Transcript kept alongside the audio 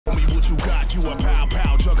not. You a pow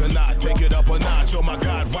pow juggernaut. Take it up a notch. Oh my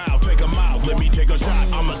God, wow. Take 'em out. Let me take a shot.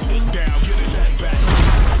 I'ma sit down. Get it back.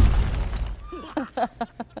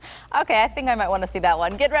 Okay, I think I might want to see that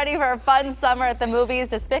one. Get ready for a fun summer at the movies.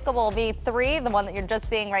 Despicable Me 3, the one that you're just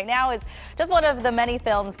seeing right now, is just one of the many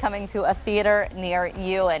films coming to a theater near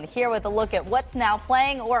you. And here with a look at what's now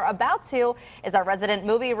playing or about to is our resident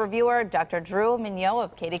movie reviewer, Dr. Drew Moniot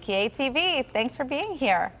of KDKA TV. Thanks for being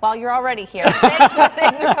here. Well, you're already here. Thanks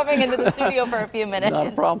for coming into the studio for a few minutes. Not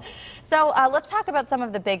a problem. So let's talk about some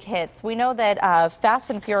of the big hits. We know that Fast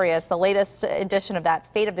and Furious, the latest edition of that,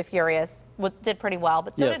 Fate of the Furious, did pretty well,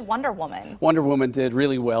 but so Yes. did Wonder Woman. Wonder Woman did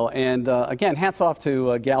really well, and again, hats off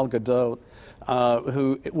to Gal Gadot,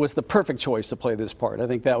 who was the perfect choice to play this part. I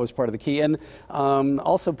think that was part of the key, and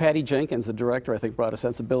also Patty Jenkins, the director, I think brought a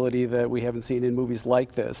sensibility that we haven't seen in movies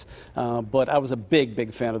like this. But I was a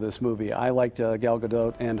big fan of this movie. I liked Gal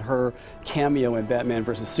Gadot and her cameo in Batman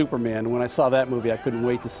vs. Superman. When I saw that movie, I couldn't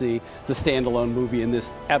wait to see the standalone movie, and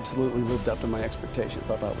this absolutely lived up to my expectations.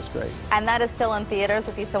 I thought it was great. And that is still in theaters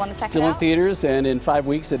if you still want to check it out? Still in theaters, and in 5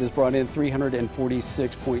 weeks it has brought in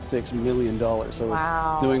 $346.6 million, so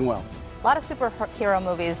it's doing well. A lot of superhero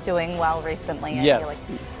movies doing well recently. Yes. I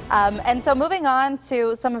feel like. And so moving on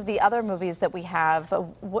to some of the other movies that we have,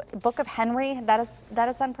 Book of Henry, that is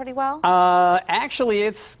done pretty well? Actually,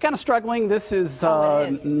 it's kind of struggling. This is,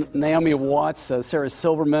 Naomi Watts, Sarah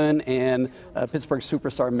Silverman, and Pittsburgh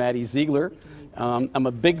superstar Maddie Ziegler. I'm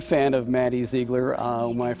a big fan of Maddie Ziegler.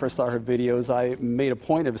 When I first saw her videos, I made a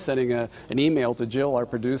point of sending an email to Jill, our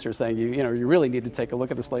producer, saying, you really need to take a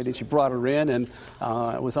look at this lady. And she brought her in and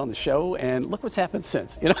was on the show, and look what's happened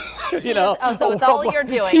since. Oh, so it's all you're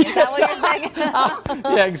doing. Is that what you're saying?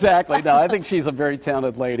 Yeah, exactly. No, I think she's a very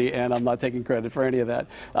talented lady, and I'm not taking credit for any of that.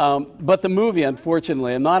 But the movie,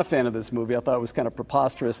 unfortunately, I'm not a fan of this movie. I thought it was kind of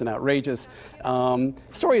preposterous and outrageous. The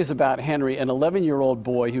story is about Henry, an 11-year-old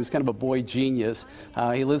boy who's kind of a boy genius.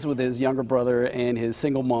 He lives with his younger brother and his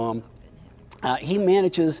single mom. He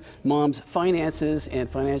manages mom's finances and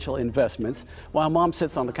financial investments while mom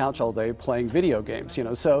sits on the couch all day playing video games,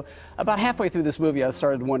 So about halfway through this movie, I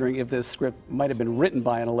started wondering if this script might have been written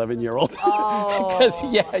by an 11-year-old. Oh. Because,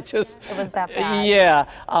 it was that bad. Yeah.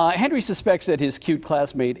 Henry suspects that his cute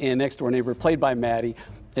classmate and next-door neighbor, played by Maddie,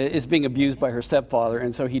 is being abused by her stepfather,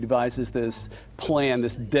 and so he devises this plan,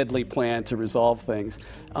 this deadly plan to resolve things.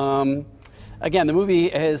 Again, the movie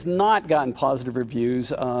has not gotten positive reviews,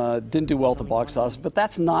 didn't do well at the box office, but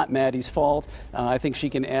that's not Maddie's fault. I think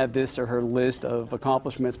she can add this to her list of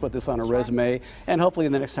accomplishments, put this on her resume, and hopefully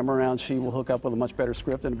the next time around she will hook up with a much better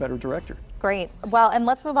script and a better director. Great. Well, and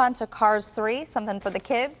let's move on to Cars 3, something for the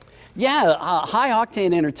kids. Yeah,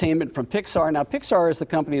 high-octane entertainment from Pixar. Now, Pixar is the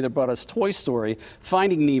company that brought us Toy Story,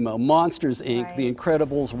 Finding Nemo, Monsters, Inc., Right. The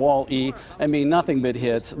Incredibles, Wall-E. I mean, nothing but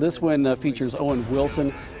hits. This one features Owen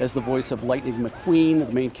Wilson as the voice of Lightning McQueen,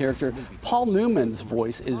 the main character. Paul Newman's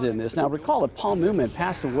voice is in this. Now, recall that Paul Newman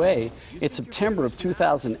passed away in September of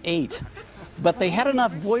 2008. But they had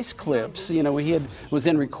enough voice clips, he was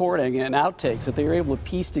in recording and outtakes, that they were able to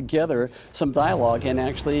piece together some dialogue and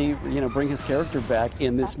actually, bring his character back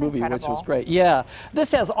in this movie, incredible. which was great. Yeah,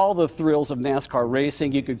 this has all the thrills of NASCAR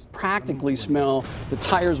racing. You could practically smell the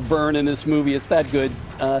tires burn in this movie. It's that good.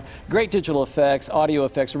 Great digital effects, audio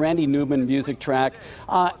effects, Randy Newman music track,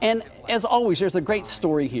 and as always, there's a great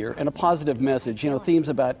story here and a positive message. Themes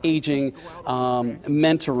about aging,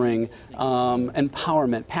 mentoring,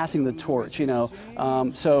 empowerment, passing the torch.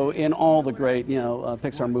 So in all the great,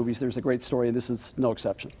 Pixar movies, there's a great story, and this is no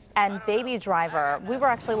exception. And Baby Driver. We were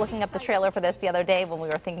actually looking up the trailer for this the other day when we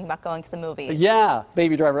were thinking about going to the movie. Yeah,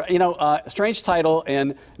 Baby Driver. Strange title,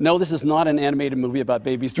 and no, this is not an animated movie about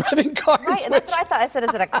babies driving cars. Right, and that's what I thought. I said,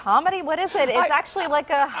 is it a comedy? What is it? It's actually like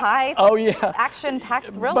a high action-packed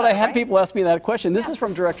thriller. But I had people ask me that question. This is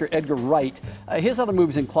from director Edgar Wright. His other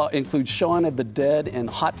movies include Shaun of the Dead and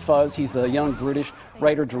Hot Fuzz. He's a young British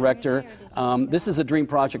writer-director. This is a dream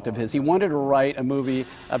project of his. He wanted to write a movie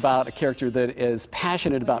about a character that is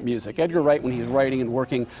passionate about music. Edgar Wright, when he's writing and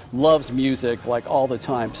working, loves music like all the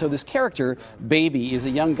time. So this character, Baby, is a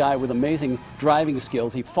young guy with amazing driving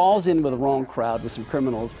skills. He falls in with the wrong crowd with some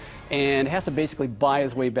criminals and has to basically buy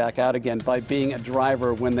his way back out again by being a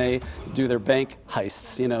driver when they do their bank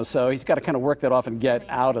heists, so he's got to kind of work that off and get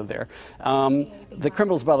out of there. The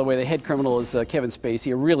criminals, by the way, the head criminal is Kevin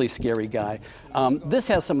Spacey, a really scary guy. This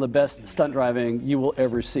has some of the best stunt driving you will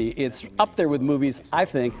ever see. It's up there with movies, I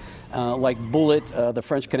think, like Bullet, The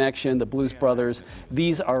French Connection, The Blues Brothers.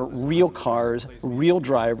 These are real cars, real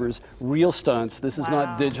drivers, real stunts. This is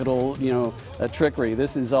not digital, trickery.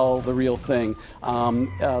 This is all the real thing.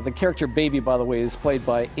 The character Baby, by the way, is played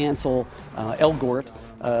by Ansel Elgort.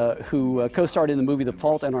 who co-starred in the movie The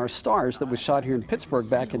Fault in Our Stars that was shot here in Pittsburgh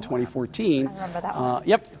back in 2014. I remember that one.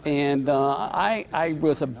 Yep, and I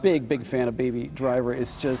was a big fan of Baby Driver.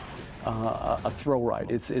 It's just a thrill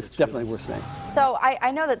ride. It's definitely worth seeing. So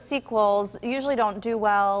I know that sequels usually don't do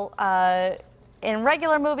well in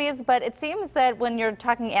regular movies, but it seems that when you're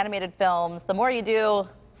talking animated films, the more you do,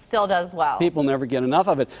 still does well. People never get enough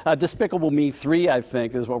of it. Despicable Me 3, I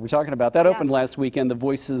think, is what we're talking about. That opened last weekend. The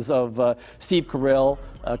voices of Steve Carell,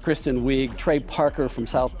 Kristen Wiig, Trey Parker from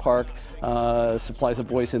South Park supplies a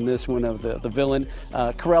voice in this one of the villain.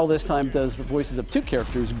 Carell this time does the voices of two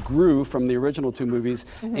characters, Gru from the original two movies,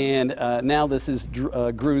 and now this is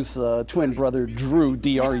Gru's twin brother, Drew,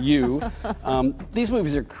 D-R-U. These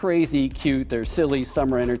movies are crazy, cute, they're silly,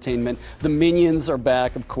 summer entertainment. The Minions are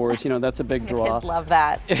back, of course, you know, that's a big draw. Kids love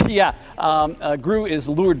that. Yeah, Gru is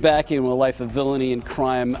lured back into a life of villainy and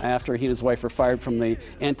crime after he and his wife are fired from the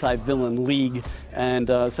Anti-Villain League, and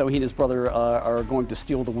so he and his brother are going to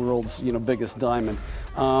steal the world's biggest diamond.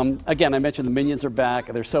 Again, I mentioned the Minions are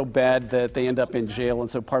back. They're so bad that they end up in jail, and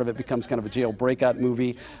so part of it becomes kind of a jail breakout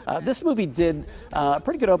movie. This movie did a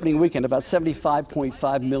pretty good opening weekend, about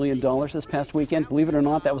 $75.5 million this past weekend. Believe it or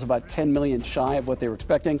not, that was about $10 million shy of what they were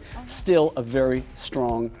expecting. Still a very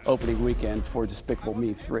strong opening weekend for Despicable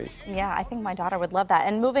Me 3. Yeah, I think my daughter would love that.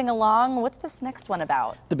 And moving along, what's this next one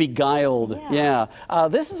about? The Beguiled. Yeah.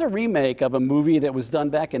 This is a remake of a movie that was done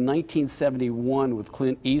back in 1971 with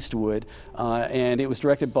Clint Eastwood, and it was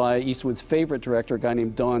directed by Eastwood's favorite director, a guy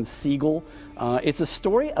named Don Siegel. It's a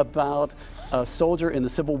story about a soldier in the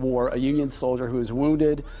Civil War, a Union soldier who is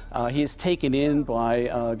wounded. He is taken in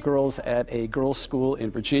by girls at a girls' school in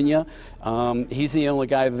Virginia. He's the only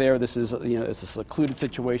guy there. This is, it's a secluded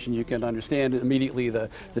situation. You can understand immediately the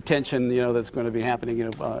tension, that's going to be happening,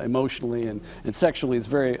 emotionally and sexually is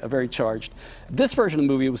very charged. This version of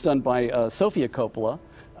the movie was done by Sofia Coppola,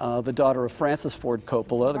 the daughter of Francis Ford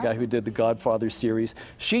Coppola, the guy who did the Godfather series.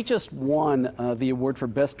 She just won the award for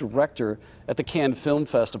Best Director at the Cannes Film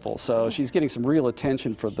Festival, so she's getting some real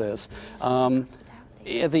attention for this.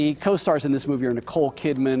 The co-stars in this movie are Nicole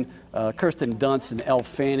Kidman, Kirsten Dunst, and Elle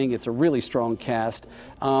Fanning. It's a really strong cast.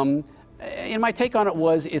 And my take on it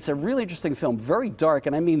was, it's a really interesting film, very dark,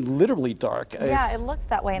 and I mean literally dark. Yeah, it looks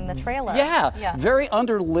that way in the trailer. Yeah, very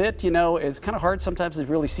underlit, it's kind of hard sometimes to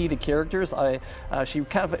really see the characters. She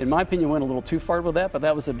kind of, in my opinion, went a little too far with that, but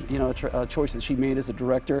that was a choice that she made as a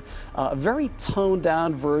director. A very toned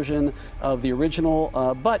down version of the original,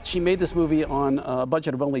 but she made this movie on a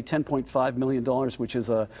budget of only $10.5 million, which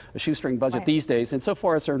is a shoestring budget these days, and so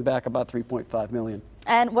far it's earned back about $3.5 million.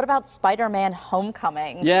 And what about Spider-Man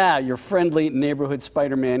Homecoming? Yeah, your friendly neighborhood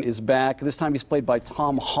Spider-Man is back. This time he's played by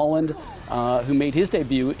Tom Holland, who made his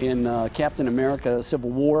debut in Captain America Civil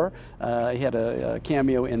War. He had a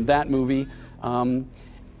cameo in that movie.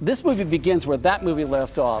 This movie begins where that movie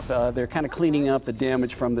left off. They're kind of cleaning up the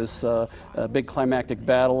damage from this big climactic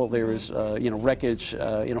battle. There is, wreckage,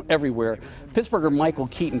 everywhere. Pittsburgher Michael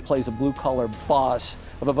Keaton plays a blue-collar boss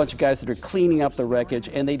of a bunch of guys that are cleaning up the wreckage,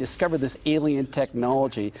 and they discover this alien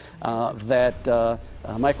technology that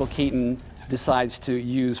Michael Keaton decides to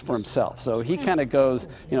use for himself. So he kind of goes,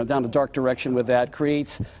 down a dark direction with that,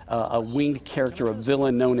 creates a winged character, a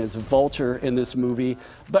villain known as Vulture in this movie.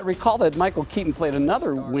 But recall that Michael Keaton played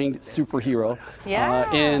another winged superhero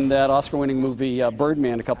in that Oscar-winning movie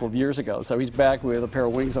Birdman a couple of years ago. So he's back with a pair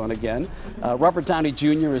of wings on again. Robert Downey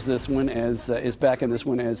Jr. is back in this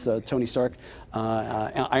one as Tony Stark,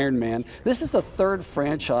 Iron Man. This is the third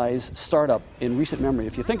franchise startup in recent memory,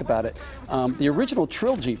 if you think about it. The original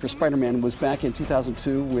trilogy for Spider-Man was back in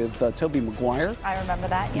 2002 with Tobey Maguire. I remember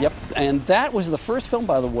that, Yep, and that was the first film,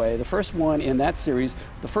 by the way, the first one in that series,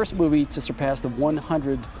 the first movie to surpass the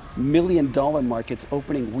 $100 million mark its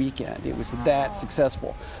opening weekend. It was that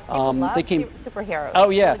successful. They came superheroes. Oh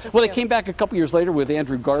yeah. Well, they came back a couple years later with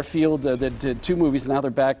Andrew Garfield that did two movies. Now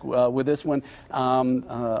they're back with this one,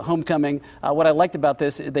 Homecoming. What I liked about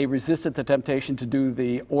this, they resisted the temptation to do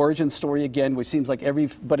the origin story again, which seems like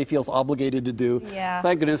everybody feels obligated to do. Yeah.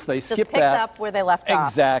 Thank goodness they skipped that. Just picks up where they left off.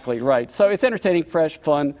 Exactly right. So it's entertaining, fresh,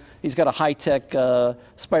 fun. He's got a high-tech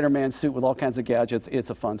Spider-Man suit with all kinds of gadgets. It's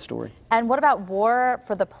a fun story. And what about War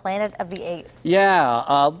for the Planet of the Apes?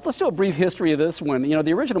 Yeah, let's do a brief history of this one.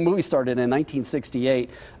 The original movie started in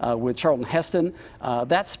 1968 with Charlton Heston.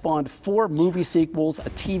 That spawned 4 movie sequels, a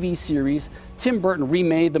TV series, Tim Burton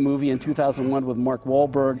remade the movie in 2001 with Mark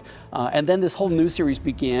Wahlberg, and then this whole new series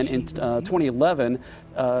began in 2011,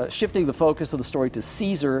 shifting the focus of the story to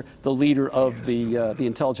Caesar, the leader of the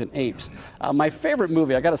intelligent apes. My favorite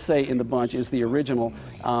movie, I got to say, in the bunch is the original,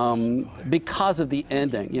 because of the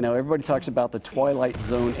ending. You know, everybody talks about the Twilight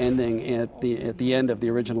Zone ending at the end of the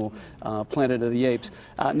original Planet of the Apes.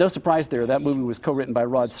 No surprise there. That movie was co-written by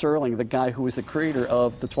Rod Serling, the guy who was the creator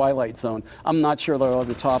of the Twilight Zone. I'm not sure they'll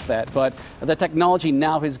ever top that, but the technology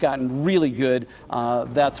now has gotten really good.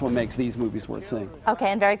 That's what makes these movies worth seeing. Okay,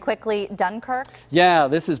 and very quickly, Dunkirk. Yeah,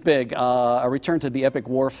 this is big. A return to the epic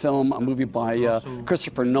war film, a movie by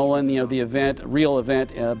Christopher Nolan. You know, the event, real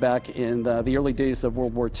event, back in the early days of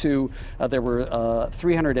World War II. There were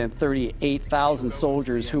 338,000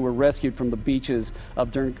 soldiers who were rescued from the beaches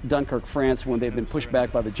of Dunkirk, France, when they'd been pushed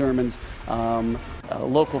back by the Germans.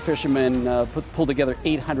 Local fishermen pulled together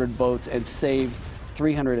 800 boats and saved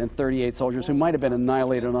 338 soldiers who might have been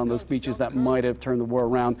annihilated on those beaches. That might have turned the war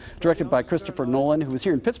around. Directed by Christopher Nolan, who was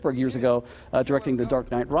here in Pittsburgh years ago, directing The Dark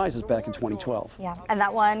Knight Rises back in 2012. Yeah, and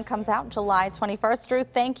that one comes out July 21st. Drew,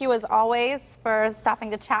 thank you as always for stopping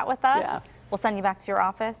to chat with us. Yeah. We'll send you back to your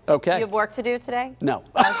office. Okay. You have work to do today? No.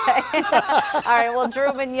 Okay. All right, well,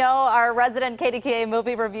 Drew Moniot, our resident KDKA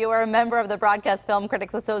movie reviewer, member of the Broadcast Film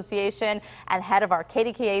Critics Association, and head of our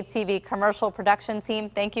KDKA TV commercial production team,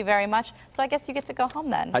 thank you very much. So I guess you get to go home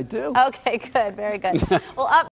then. I do. Okay, good. Very good. Well, up